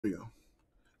we go.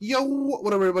 Yo,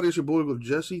 what up, everybody? It's your boy, Uncle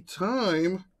Jesse.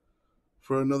 Time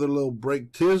for another little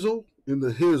break tizzle in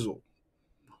the hizzle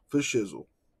for shizzle.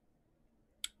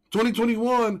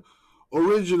 2021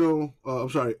 original,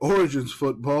 Origins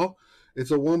football.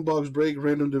 It's a one box break,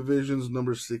 random divisions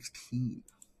number 16.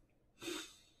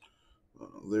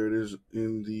 There it is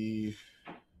in the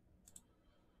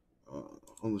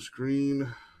on the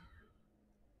screen.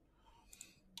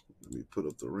 Let me put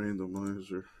up the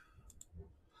randomizer.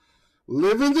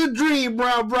 Living the dream,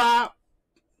 brah, brah.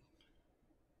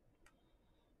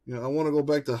 Yeah, I want to go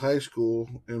back to high school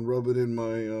and rub it in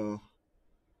my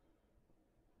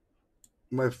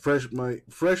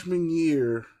freshman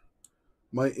year.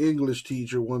 My English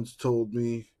teacher once told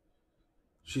me.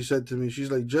 She said to me,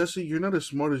 she's like, Jesse, you're not as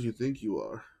smart as you think you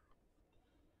are.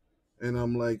 And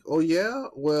I'm like, oh yeah,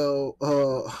 well,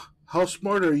 how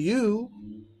smart are you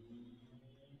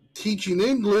teaching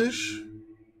English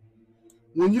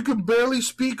when you can barely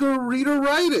speak or read or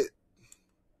write it?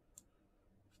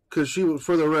 Because she was,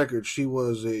 for the record, she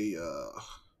was I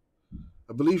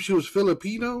believe she was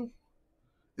Filipino,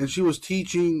 and she was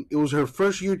teaching. It was her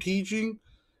first year teaching,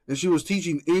 and she was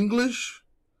teaching English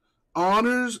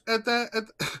honors at that.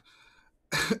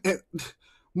 At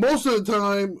most of the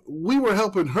time, we were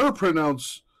helping her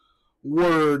pronounce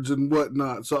words and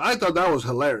whatnot. So I thought that was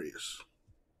hilarious.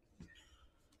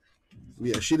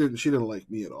 Yeah, she didn't like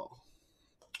me at all.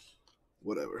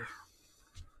 Whatever.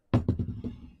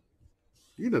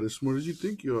 You're not as smart as you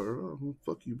think you are. Oh,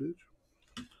 fuck you, bitch.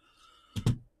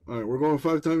 All right, we're going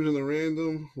 5 times in the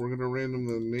random. We're gonna random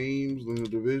the names, then the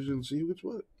division, see which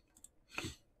what.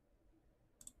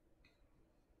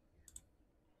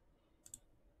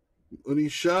 Any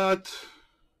shot?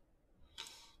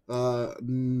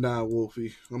 Nah,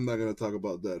 Wolfie. I'm not gonna talk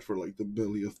about that for like the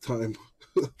millionth time.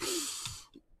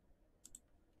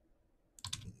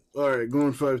 All right,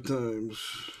 going 5 times.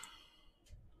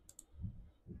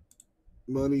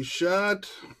 Money shot.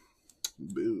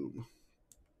 Boom.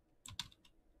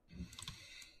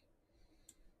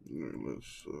 All right,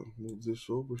 let's move this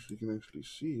over so you can actually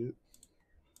see it.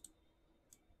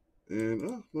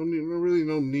 And no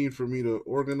need for me to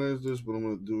organize this, but I'm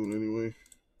gonna do it anyway.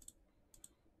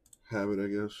 Have it, I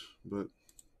guess. But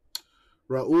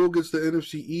Raul gets the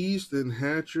NFC East, and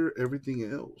Hatcher everything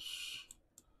else.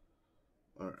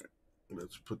 All right,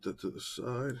 let's put that to the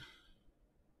side.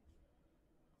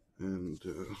 And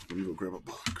let me go grab a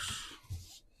box.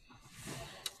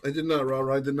 I did not,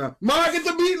 Raul. I did not. Ma, get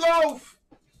the meatloaf!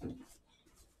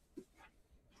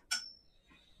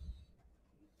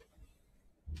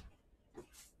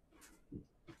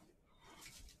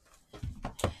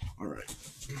 All right.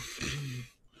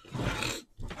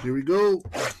 Here we go.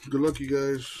 Good luck, you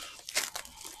guys.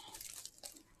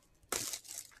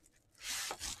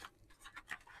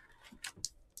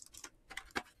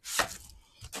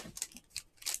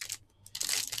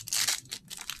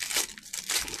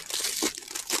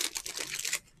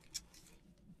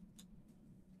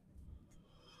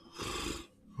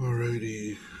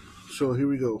 Alrighty. So here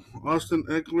we go. Austin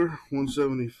Eckler,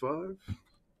 175.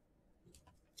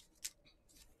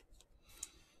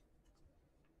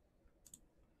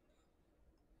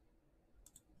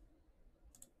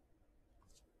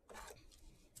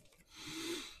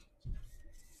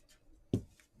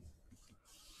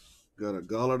 Got a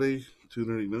Galladay,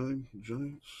 299,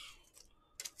 Giants.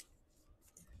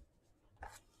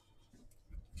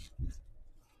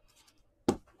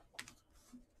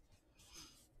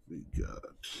 We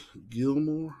got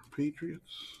Gilmore,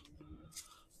 Patriots.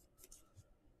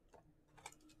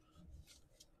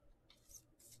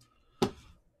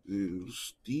 And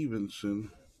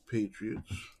Stevenson,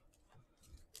 Patriots.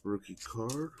 Rookie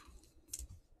card.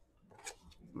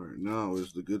 All right, now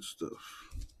is the good stuff.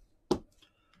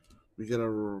 We got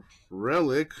a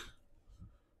relic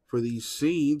for the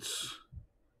Saints,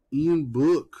 Ian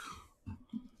Book.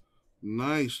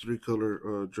 Nice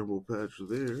 3-color jumbo patch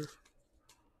there.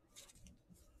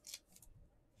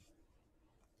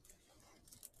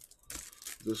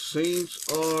 The Saints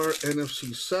are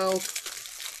NFC South,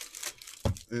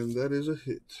 and that is a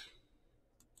hit.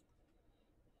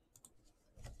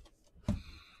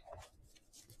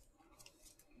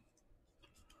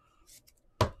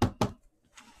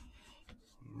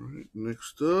 All right,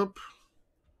 next up,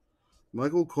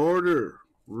 Michael Carter,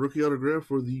 rookie autograph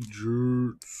for the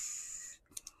Jets.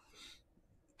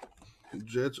 The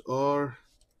Jets are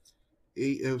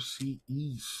AFC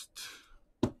East.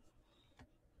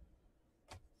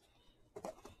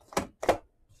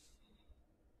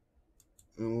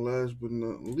 And last but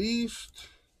not least,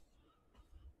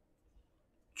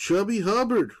 Chubby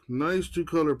Hubbard. Nice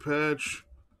 2-color patch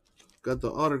Got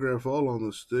the autograph all on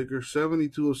the sticker.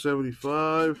 72 of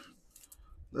 75.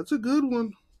 That's a good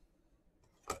one.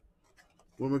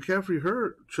 When McCaffrey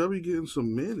hurt, Chubby getting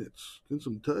some minutes, getting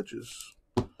some touches.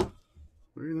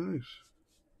 Very nice.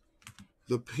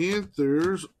 The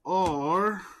Panthers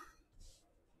are...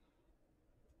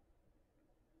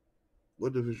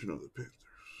 What division are the Panthers?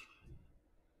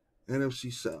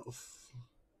 NFC South.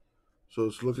 So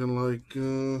it's looking like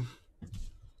a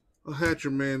Hatcher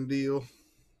Man deal.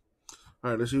 All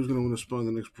right, let's see who's going to win the spot in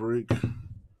the next break.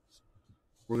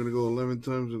 We're going to go 11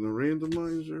 times in the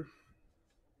randomizer.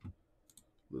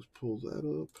 Let's pull that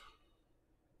up.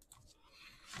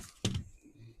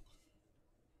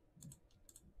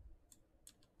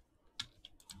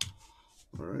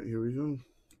 All right, here we go.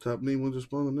 Top name wins the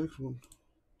spot in the next one.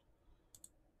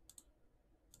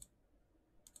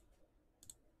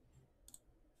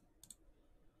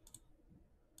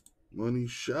 Money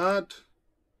shot.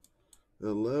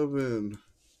 11.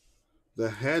 The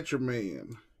Hatcher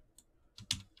Man.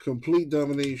 Complete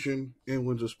domination and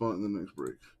wins a spot in the next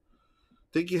break.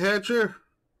 Thank you, Hatcher.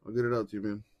 I'll get it out to you,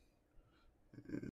 man.